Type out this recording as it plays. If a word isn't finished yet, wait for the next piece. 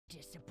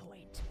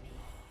disappoint me.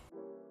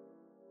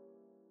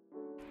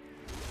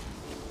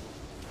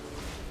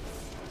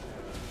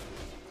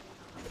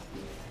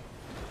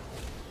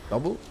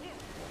 Double.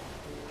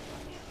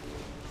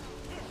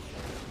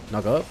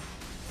 Knock up.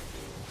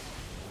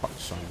 Fuck,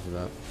 just trying to do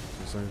that.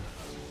 Insane.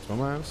 Throw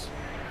my ass.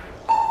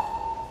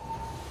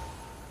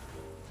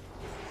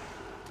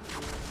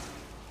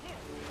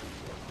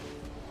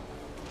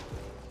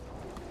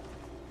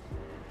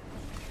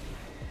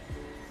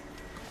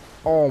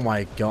 Oh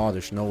my god,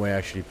 there's no way I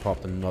actually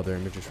popped another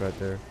image just right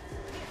there.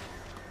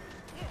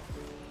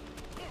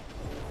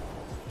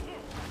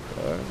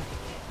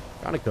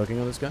 Kinda cooking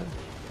on this guy.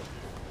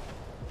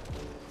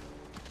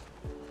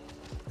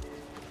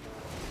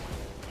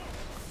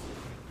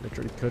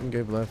 Literally couldn't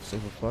give left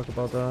single fuck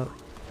about that.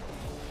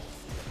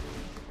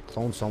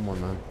 Clone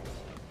someone, man.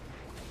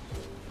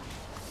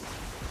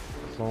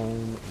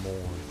 Clone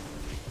more.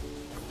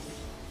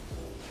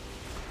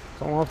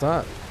 Clone off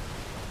that.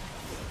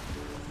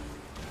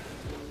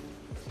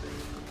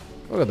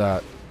 Look at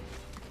that.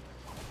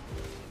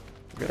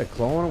 We got a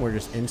clone, we're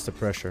just insta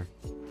pressure.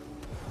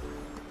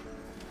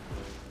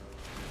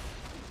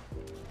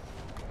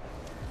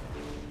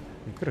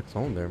 You could have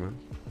cloned there, man.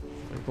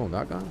 You cloned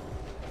that guy?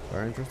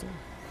 Very interesting.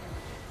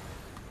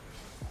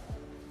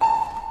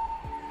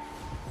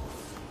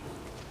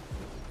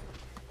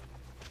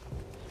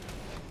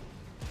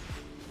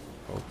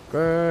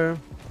 Okay.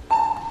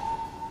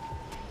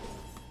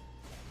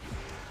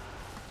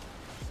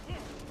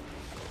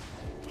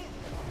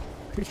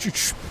 Could you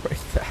just break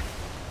that?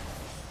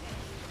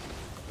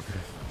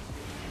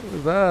 What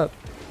was that?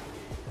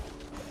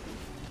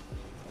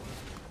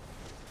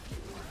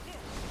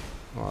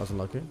 Oh, I was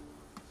unlucky.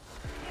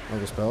 No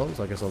dispels.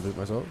 I guess I'll do it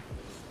myself.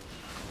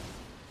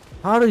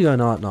 How do you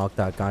not knock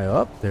that guy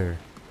up there?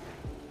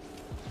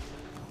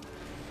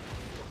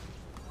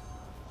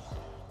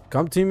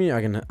 Come to me.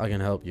 I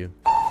can help you.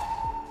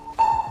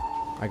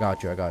 I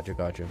got you.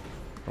 Don't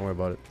worry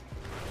about it.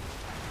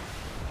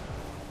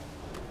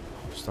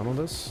 Stun on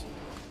this.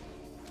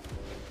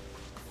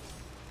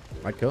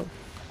 Might kill.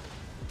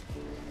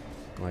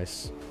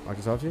 Nice. I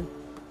can solve you.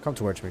 Come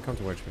towards me.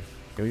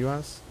 Kill you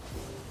ass.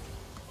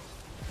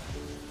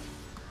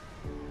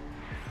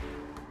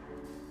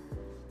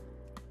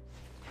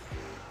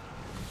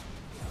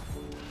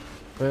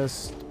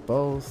 Fist.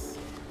 Both.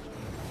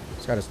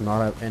 This guy does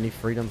not have any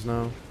freedoms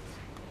now.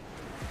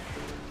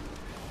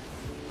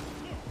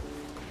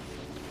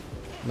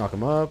 Knock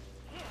him up.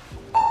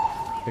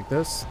 Pick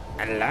this.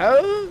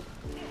 Hello?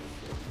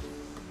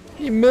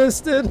 You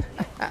missed it.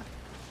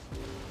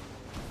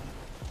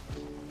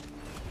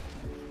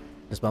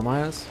 Dispel my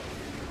ass.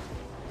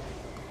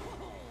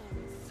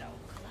 So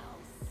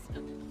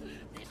close.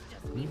 This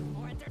just needs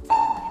more entertainment.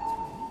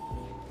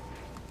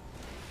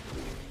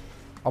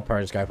 I'll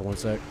parry this guy for 1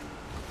 sec.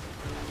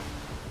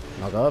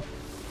 Knock up.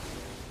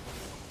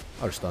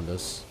 I'll just stun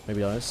this.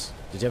 Maybe nice.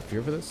 Did you have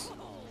fear for this?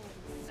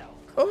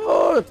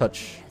 Oh, a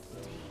touch.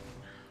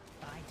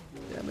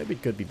 Yeah, maybe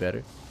it could be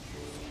better.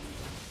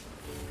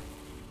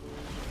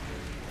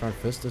 Try and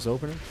fist this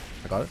opener.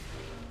 I got it.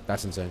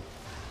 That's insane.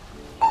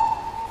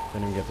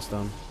 Didn't even get the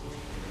stun.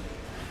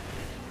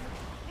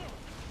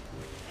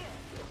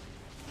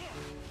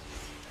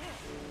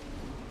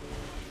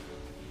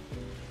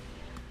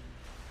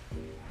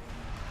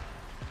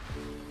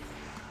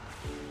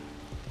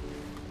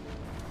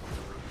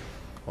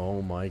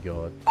 Oh my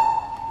god.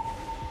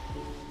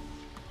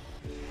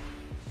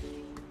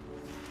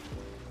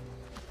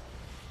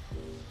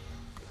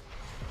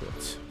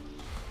 What?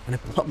 An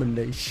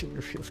abomination,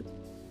 really?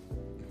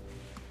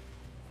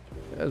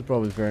 That's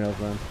probably fair enough,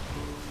 man.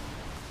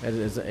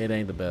 It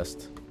ain't the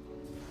best.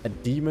 A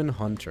demon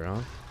hunter,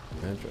 huh?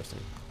 Interesting.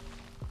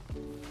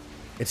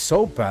 It's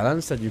so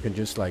balanced that you can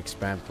just like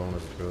spam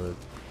bonus through it.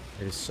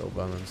 It is so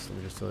balanced, let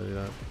me just tell you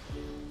that.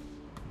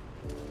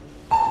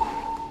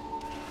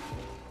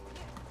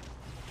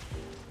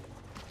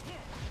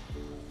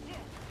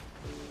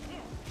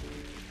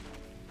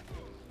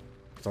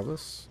 Stop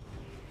this.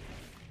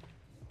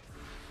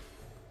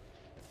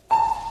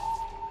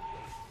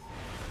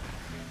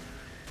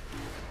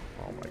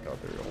 Oh my god,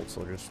 they're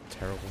also just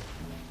terrible.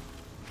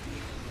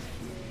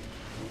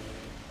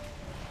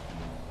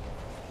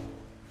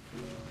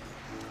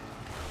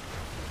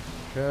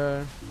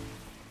 Okay.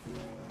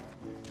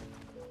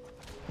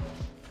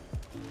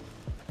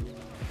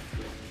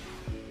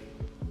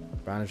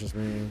 Banishes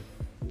me.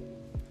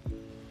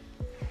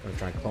 Gonna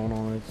try and clone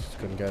on it, just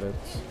couldn't get it.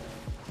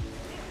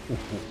 Ooh,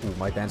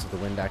 my Dance with the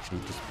Wind actually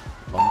just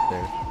bumped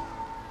there.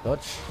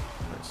 Dutch.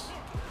 Nice.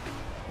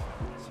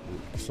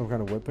 Some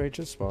kind of web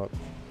pages spot.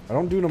 I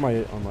don't do it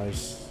on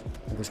this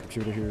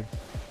computer here.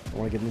 I don't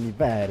want to get any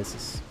bad. It's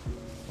just...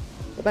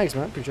 But thanks,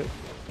 man. Appreciate it.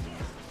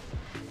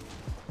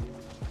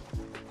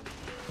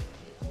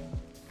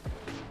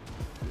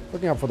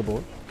 Looking out for the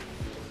board.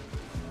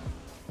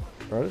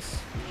 Try this.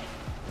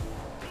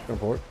 Go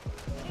board.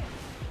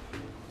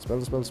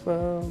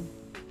 Spell.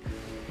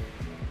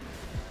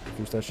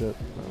 Use that shit.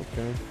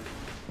 Okay.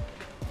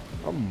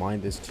 I don't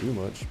mind this too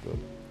much, but...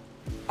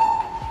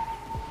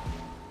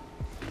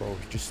 Bro, Oh,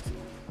 just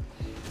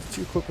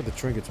too quick with the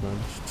trinkets, man.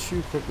 Just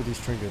too quick with these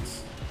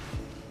trinkets.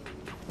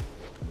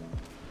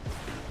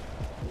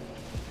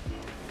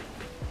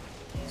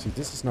 See,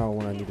 this is not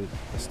when I needed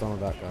a stun on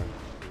that guy.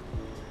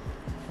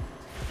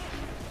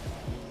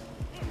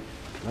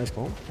 Nice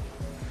clone.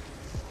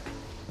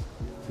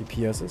 He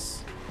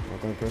PSs.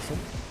 Not gonna press him.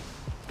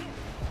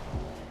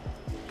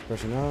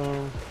 Pressure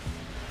now.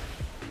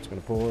 Just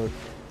gonna pull it.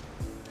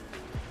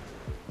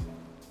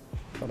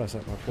 Thought I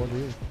set my port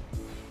here.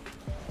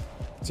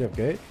 Does he have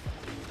gate?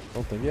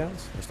 Don't think he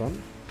has. Or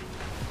stun.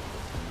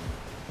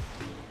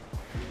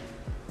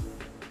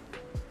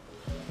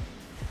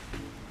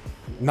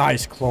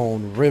 Nice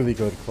clone. Really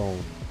good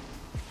clone.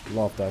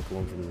 Love that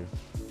clone from you.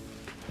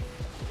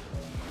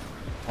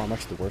 Oh, I'm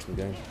actually the worst in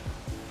the game.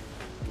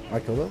 I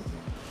kill him.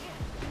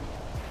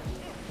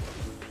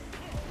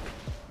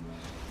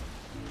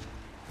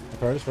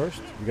 Paradise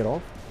first. You get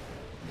off.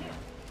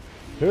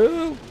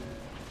 Help!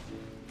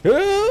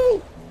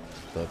 Help!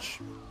 Touch.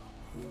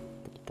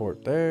 Put the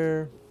port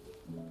there.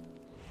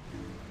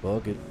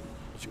 Bug it.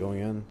 It's going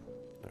in.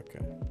 Okay.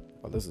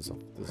 Oh, this is not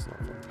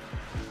fun.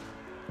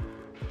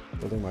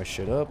 Building my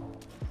shit up.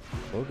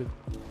 Bug it.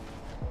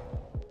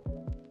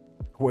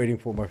 Waiting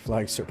for my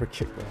flag server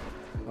kickback.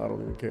 I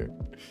don't even care.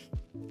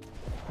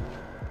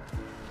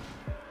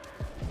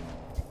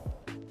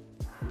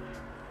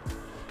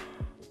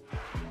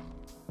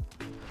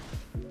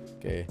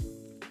 Okay.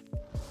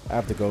 I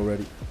have to go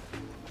ready.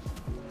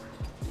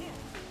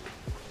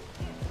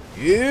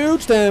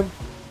 Huge stem.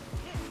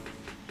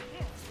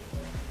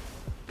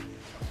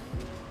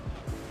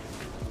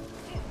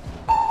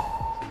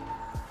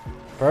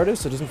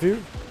 Paradise, it doesn't fear.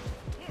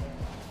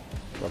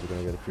 Probably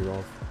gonna get a fear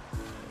off.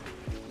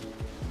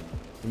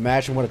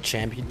 Imagine what a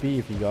champ he'd be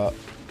if he got.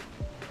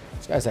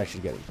 This guy's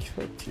actually getting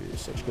cooked here.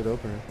 Such a good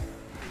opener.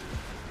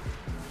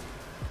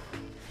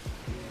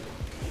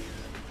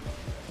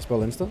 Spell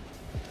insta.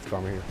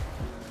 Karma here.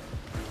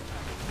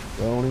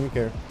 Don't even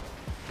care.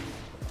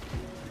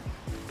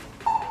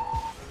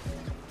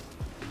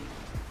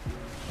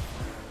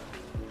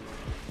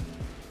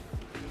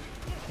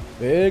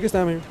 Biggest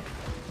damn here.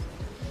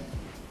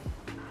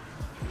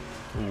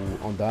 Ooh,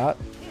 on that.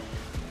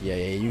 Yeah,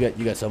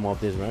 you got some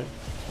off this, right?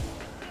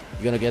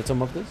 You gonna get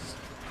some of this?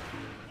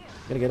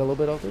 Gonna get a little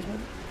bit of this, man?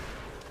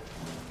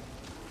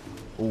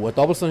 Ooh, a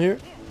double stun here.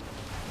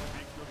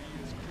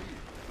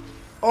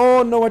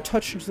 Oh no, I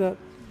touched into that.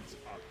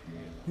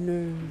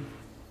 No.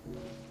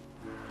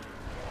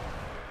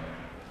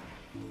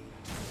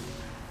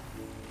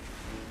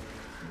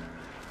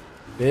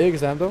 Big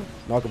Sam though.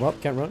 Knock him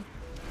up. Can't run.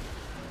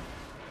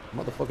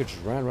 Motherfucker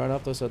just ran right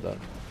after I said that.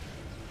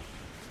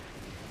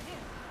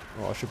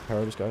 Oh, I should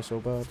parry this guy so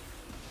bad.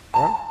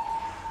 Alright.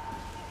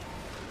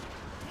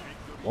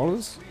 One of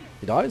this.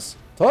 He dies.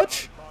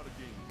 Touch.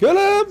 Kill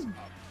him.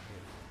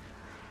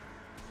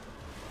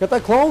 Get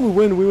that clone. We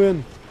win. We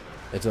win.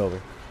 It's over.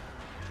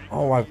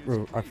 Oh, I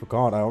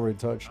forgot. I already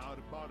touched.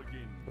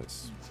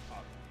 That's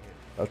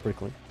pretty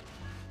clean.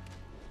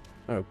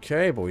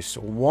 Okay, boys.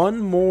 So one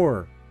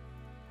more.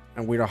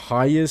 And we're the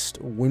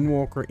highest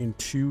Windwalker in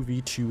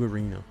 2v2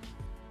 arena.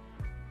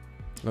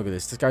 Look at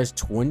this. This guy's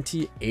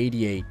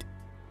 2088.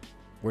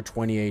 We're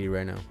 2080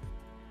 right now.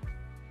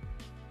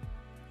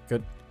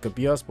 Could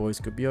be us, boys.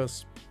 Could be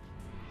us.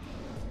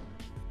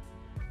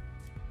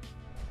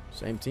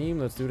 Same team.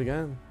 Let's do it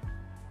again.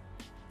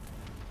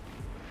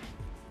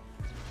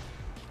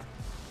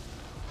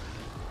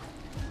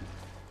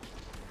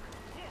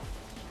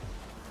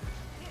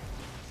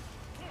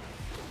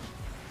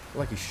 I feel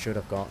like he should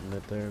have gotten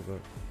it there, but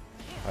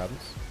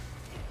happens.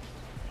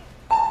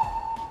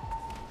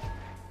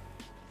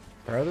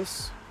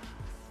 Paradise.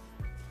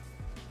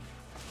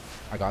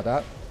 I got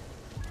that.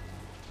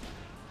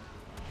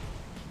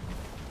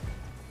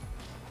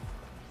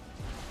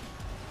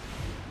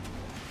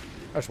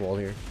 There's wall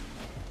here.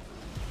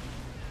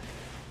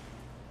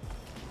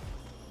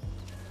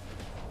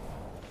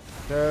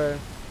 Okay.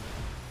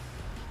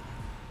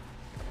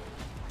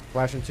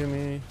 Flash into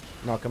me.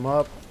 Knock him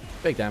up.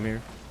 Big damn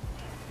here.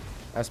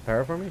 That's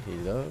para for me? He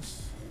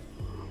does.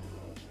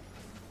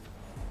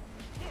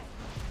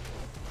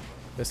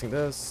 Missing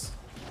this.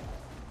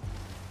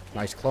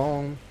 Nice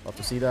clone. Love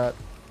to see that.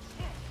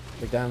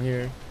 Big down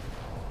here.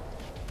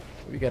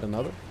 We get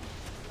another.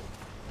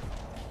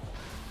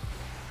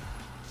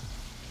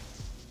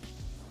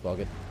 Bug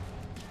it.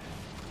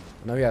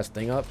 I know he has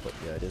thing up, but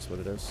yeah, it is what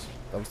it is.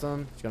 Double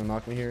stun. He's gonna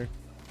knock me here.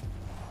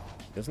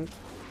 Doesn't.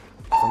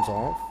 Stun's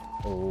off.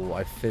 Oh,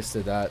 I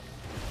fisted that.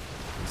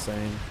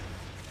 Insane.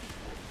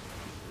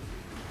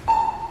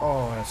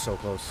 Oh, that's so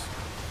close.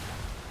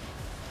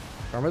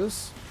 Karma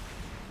this?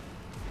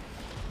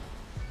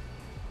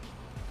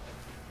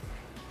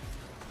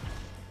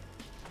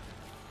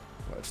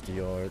 That's the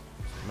yard.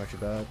 I'm actually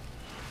bad.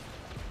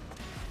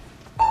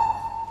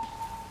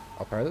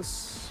 I'll try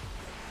this.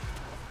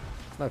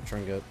 It's not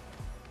trinket.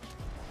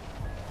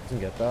 Doesn't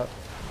get that.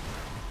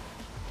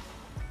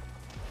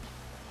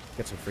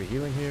 Get some free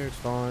healing here. It's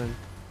fine.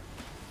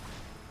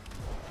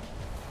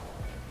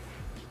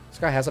 This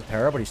guy has a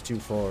para, but he's too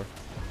far.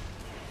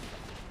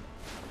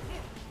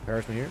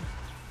 Parries me here.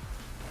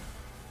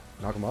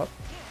 Knock him up.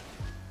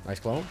 Nice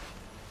clone.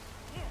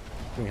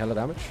 Doing hella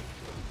damage.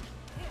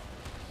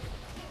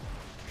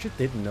 Actually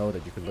didn't know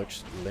that you could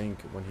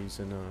Link when he's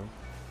in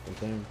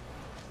playing.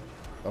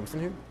 Robinson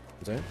here.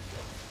 Insane.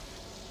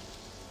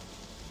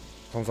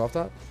 Comes off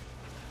that.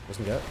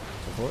 Doesn't get.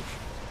 Some torch.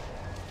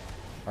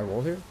 I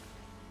roll here.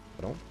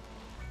 I don't.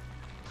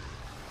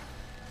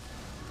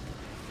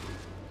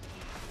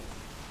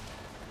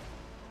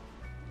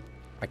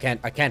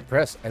 I can't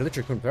press. I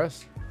literally couldn't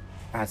press.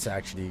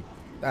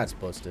 That's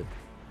busted.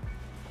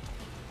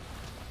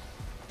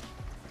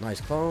 Nice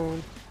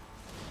clone.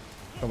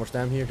 So much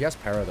damn here. He has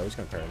para though. He's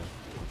gonna para him.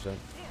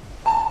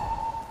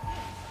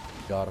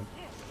 100%. Got him.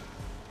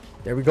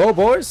 There we go,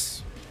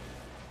 boys.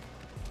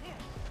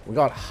 We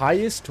got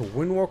highest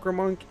Windwalker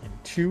Monk in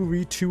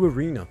 2v2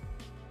 arena.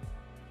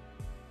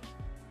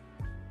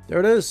 There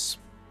it is.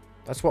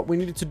 That's what we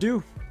needed to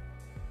do.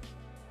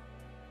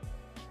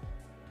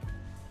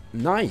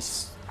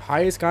 Nice.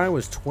 Highest guy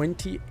was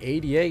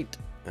 2088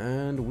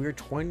 and we're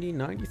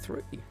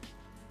 2093.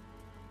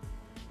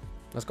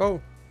 Let's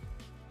go.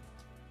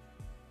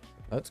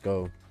 Let's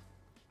go.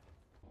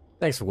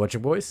 Thanks for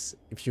watching, boys.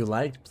 If you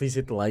liked, please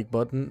hit the like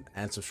button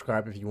and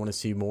subscribe if you want to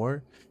see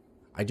more.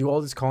 I do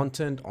all this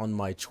content on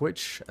my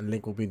Twitch, and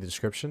link will be in the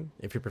description.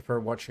 If you prefer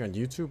watching on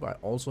YouTube, I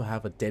also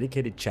have a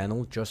dedicated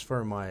channel just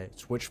for my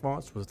Twitch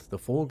VODs with the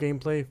full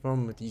gameplay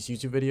from these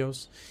YouTube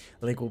videos.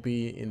 The link will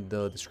be in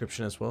the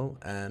description as well,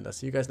 and I'll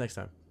see you guys next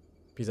time.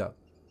 Peace out.